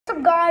So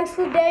guys,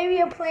 today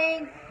we are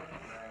playing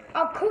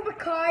a Cobra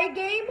Kai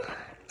game.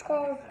 It's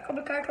called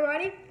Cobra Kai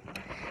Karate.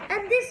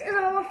 And this is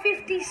our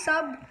 50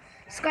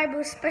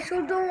 subscribers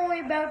special. Don't worry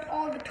about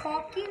all the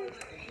talking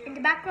in the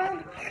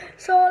background.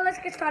 So let's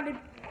get started.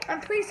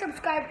 And please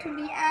subscribe to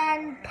me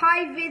and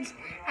PieVids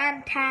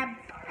and Tab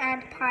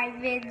and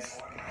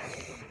PieVids.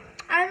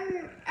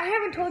 And I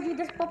haven't told you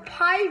this, but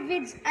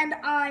PieVids and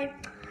I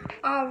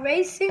are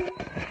racing.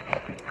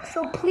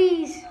 So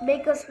please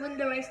make us win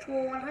the race to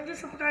 100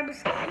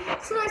 subscribers.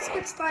 So let's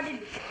get started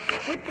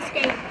with this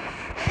game.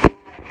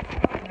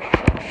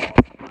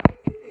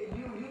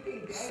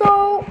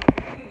 So,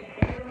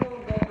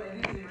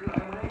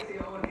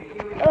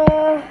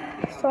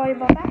 sorry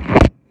about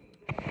that.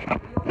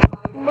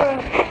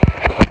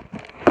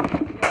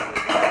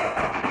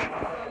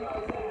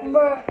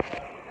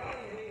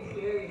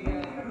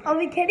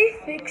 Can you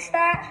fix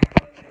that?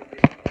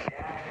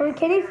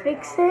 Can you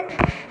fix it?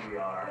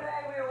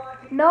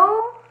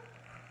 No?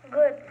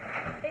 Good.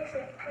 Fix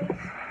it, please.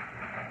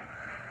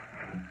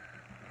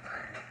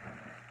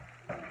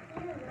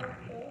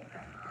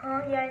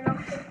 Yeah,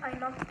 I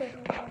knocked it.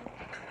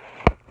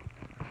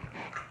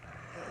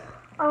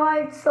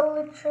 Alright, so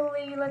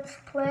literally, let's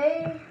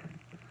play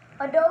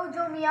a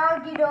Dojo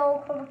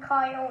Miyagi-Do, Cobra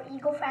Kai, or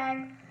Eagle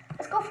Fan.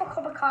 Let's go for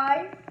Cobra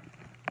Kai.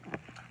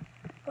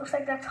 Looks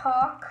like that's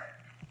Hawk.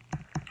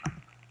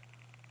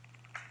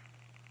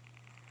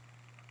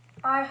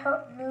 I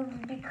help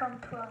noobs become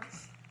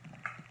pros.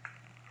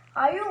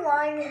 Are you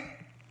lying?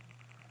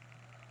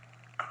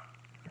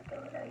 Okay,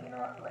 whatever, you know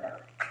what,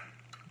 whatever.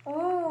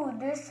 Ooh,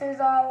 this is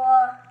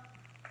our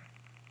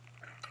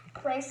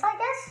place, I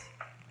guess.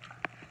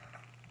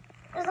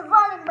 There's the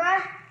volume,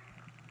 bruh.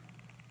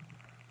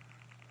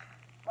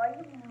 Why are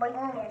you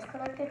biting? It's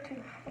connected to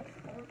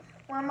headphones.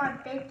 Why am I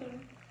baking?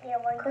 Yeah,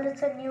 why? Because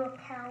it's a new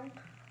account.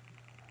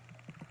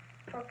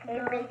 Okay,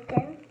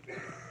 bacon.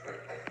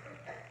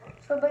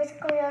 So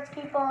basically, let's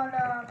keep on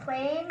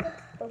playing.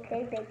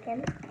 Okay,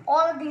 bacon.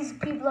 All of these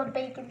people are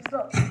bacons.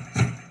 Look.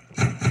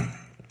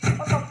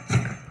 What's up?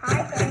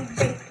 Hi, I'm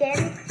bacon.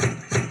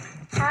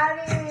 How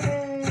do you do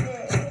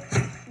this?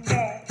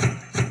 There.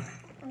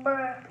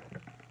 Bruh.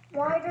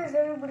 Why does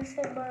everybody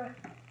say bruh?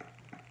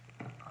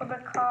 Cobra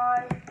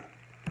Kai.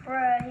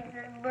 Bruh, he's a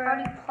bruh. How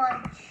do you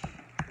punch?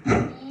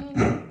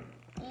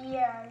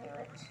 Yeah, I knew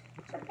it.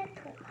 It's a bit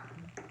too loud.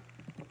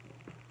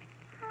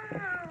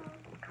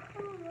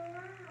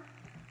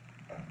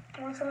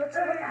 So let's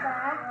look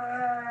back.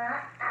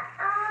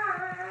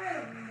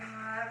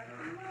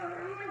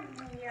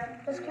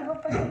 Let's keep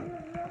up pressing.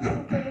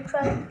 Okay, you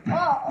try.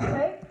 Oh,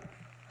 okay.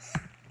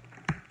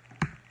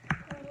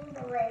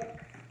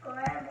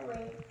 Grab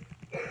leg.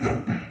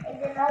 And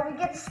then now we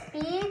get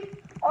speed.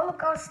 Oh,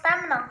 look, our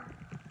stamina.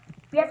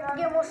 We have to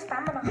get more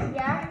stamina.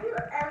 Yeah? Have you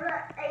ever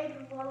ate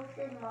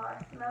roasted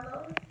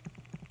marshmallows?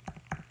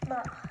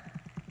 No.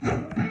 You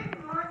ate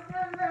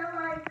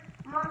marshmallows?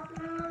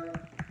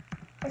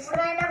 I said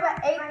I never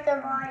ate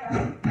them. Fire.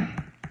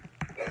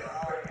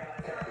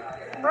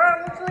 Bro, I'm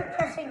literally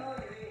pressing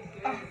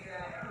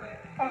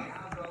F,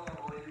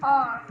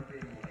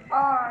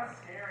 R,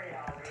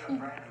 T, G.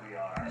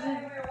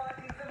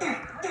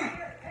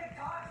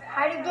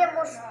 How do you get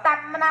more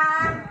stamina?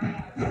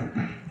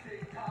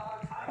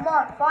 Come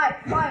on, fight.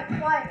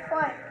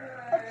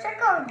 Let's check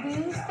out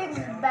these things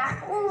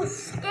back. Ooh,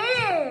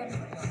 skin.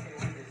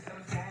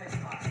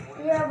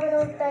 Yeah, but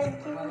no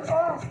thank you.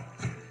 Oh,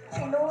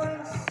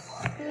 endurance,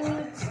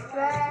 speed,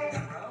 strength.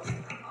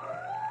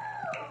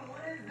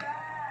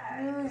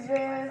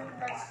 Music,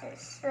 that's it,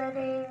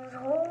 settings,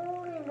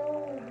 holy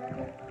moly.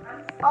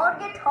 I would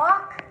get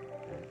talk,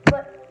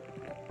 but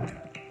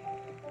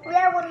we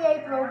have only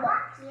 8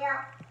 Robux.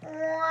 Yeah.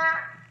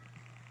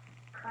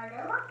 Cut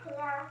him up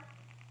here.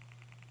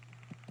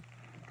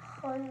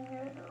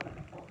 100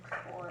 Robux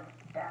for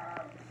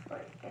damn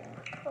freaking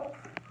close.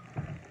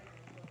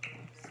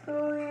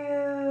 Screw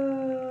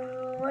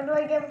you. When do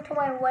I get to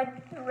my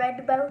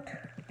red belt?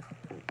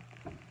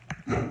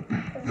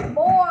 'Cause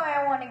boy,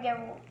 I want to get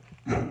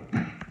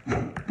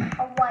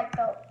a white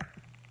belt.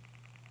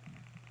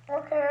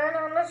 Okay,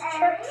 now let's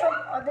check some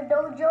other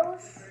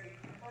dojos.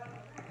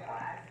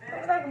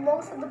 Looks like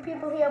most of the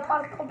people here are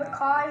part of Cobra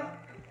Kai.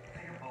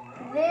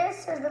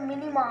 This is the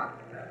mini mart.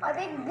 I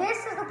think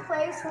this is the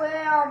place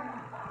where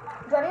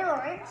Johnny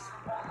Lawrence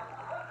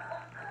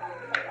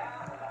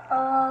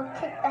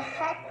kicked the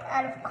heck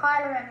out of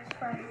Kyler and his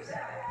friends.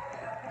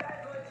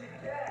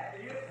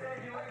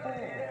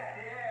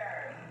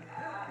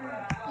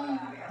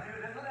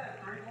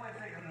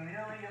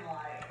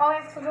 Oh, I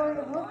have to join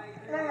the group?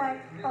 Never mind.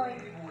 Oh, yeah.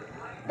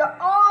 The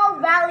All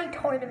Valley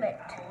Tournament.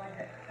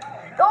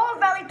 The All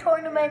Valley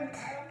Tournament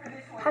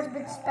has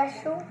been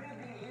special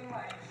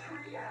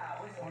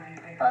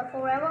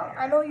forever.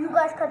 I know you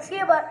guys can't see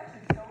it, but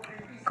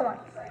come on,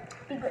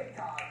 be good.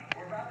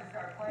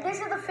 This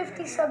is the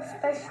 50 sub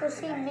special.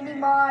 See mini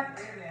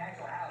mart.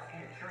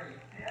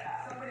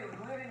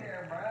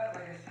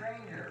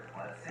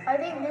 I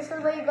think this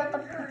is where you got the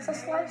pizza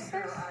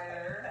slices.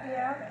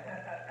 Yeah.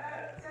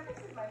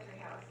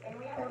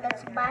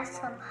 let's buy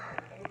some.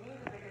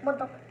 What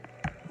the?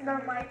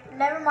 Never mind.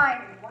 Never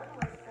mind.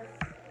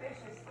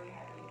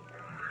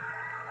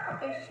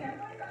 Okay, shoot.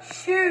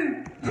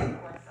 Shoot.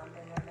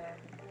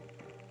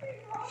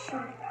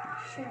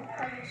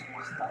 I just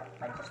messed up.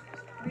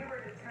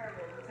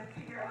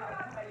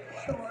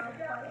 Sure,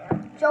 I'm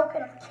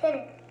joking. I'm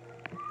kidding.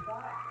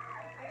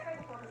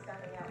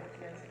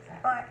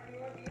 Alright.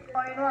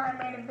 Oh, you know what? I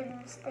made a big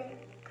mistake.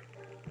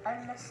 I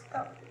messed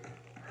up.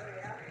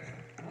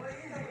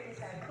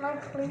 Can I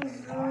please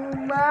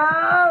zoom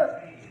out?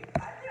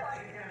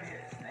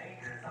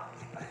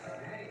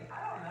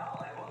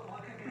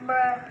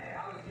 Bruh.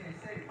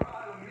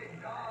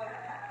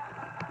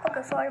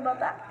 Okay, sorry about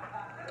that.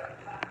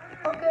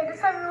 Okay, this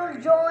time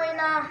we'll join.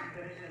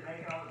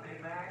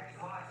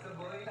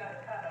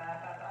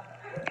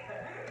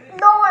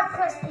 No, I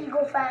pressed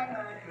Eagle Fang.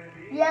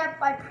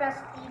 Yep, I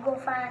pressed Eagle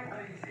Fang.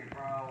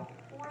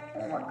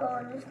 Oh my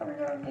god, this one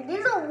here.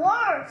 These are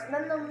worse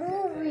than the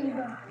movie.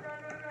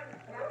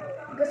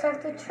 I guess I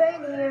have to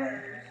train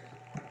here.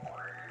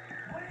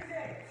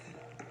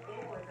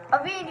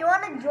 Aveen, you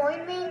wanna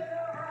join me?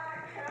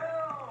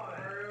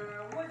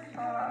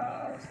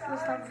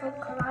 This time for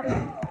karate.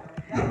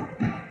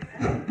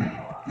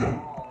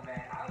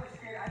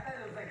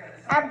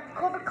 And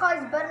Cobra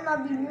Kai's better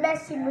not be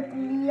messing with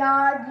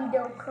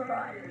Miyagi-Do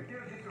karate.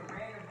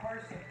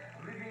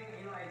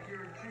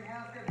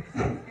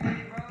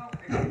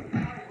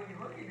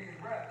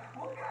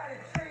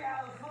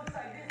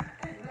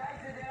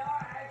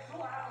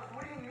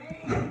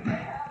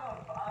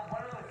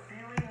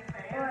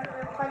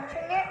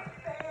 Punching it.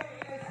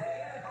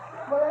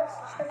 Well, let's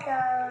check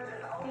out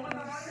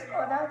these.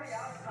 Oh, that's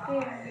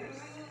skins.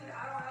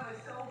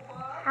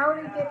 How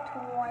to get to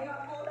white?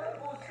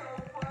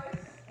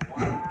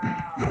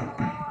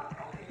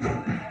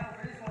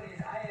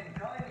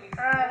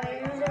 Alright, we're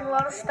using a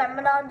lot of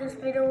stamina. This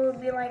video will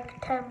be like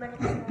 10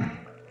 minutes long.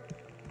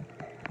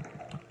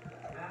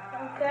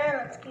 Okay,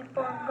 let's keep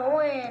on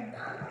going.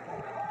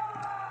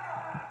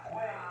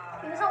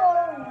 These are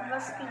all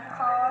rusty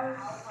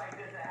cars.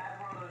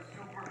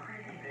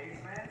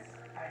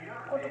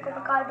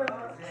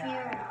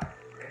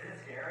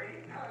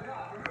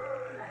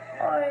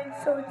 Alright,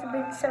 so it's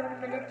been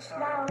 7 minutes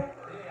now.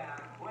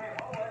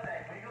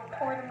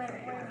 Oh, wait a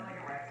minute.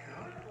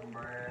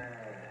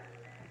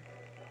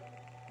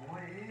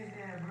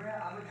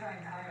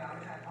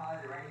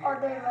 Oh,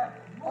 they left.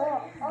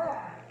 Oh.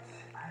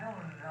 I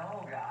don't know,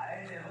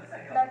 guys. It looks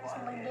like that's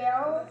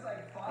Miguel.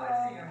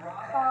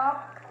 Cock.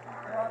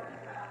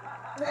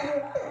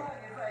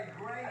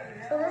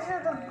 So this is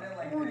the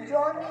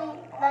Johnny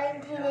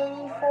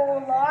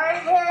 1984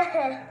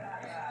 Lauren.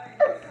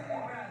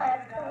 I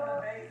have to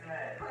look.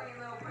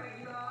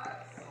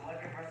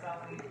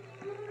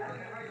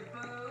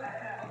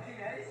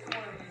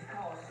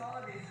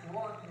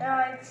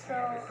 Alright, so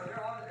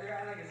they're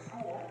at like a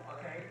school,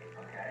 okay?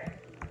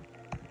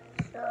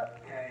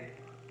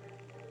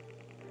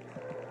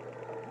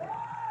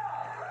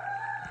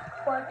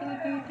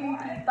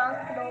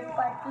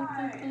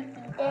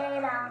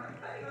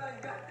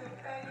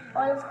 Oh,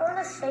 let's go in a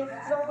safe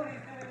zone.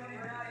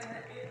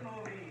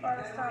 Oh,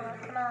 this time I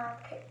cannot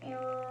hit you.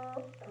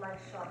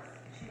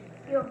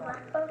 You're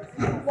black belt.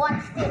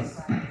 Watch this.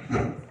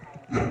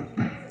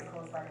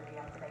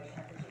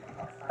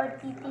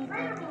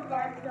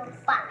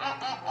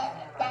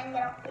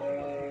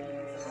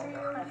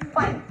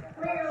 Fight.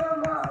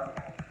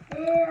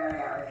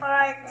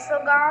 Alright, so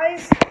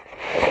guys,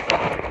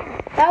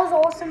 that was an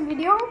awesome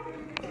video.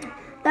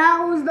 That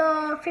was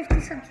the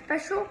 50 sub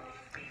special.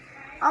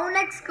 Our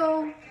next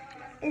goal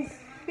is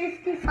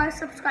 55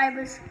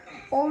 subscribers,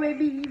 or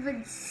maybe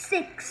even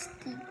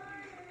 60.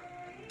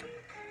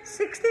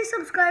 60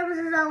 subscribers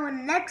is our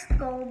next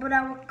goal, but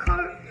our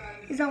current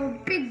is our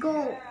big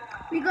goal.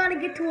 We gotta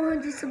get to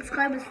 100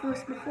 subscribers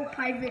first before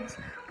Pivids.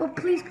 But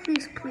please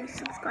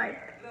subscribe.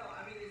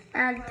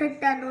 And click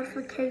that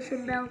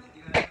notification bell.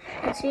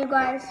 And see you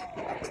guys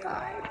next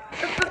time.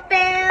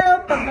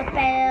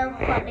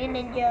 Funny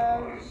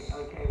ninjas.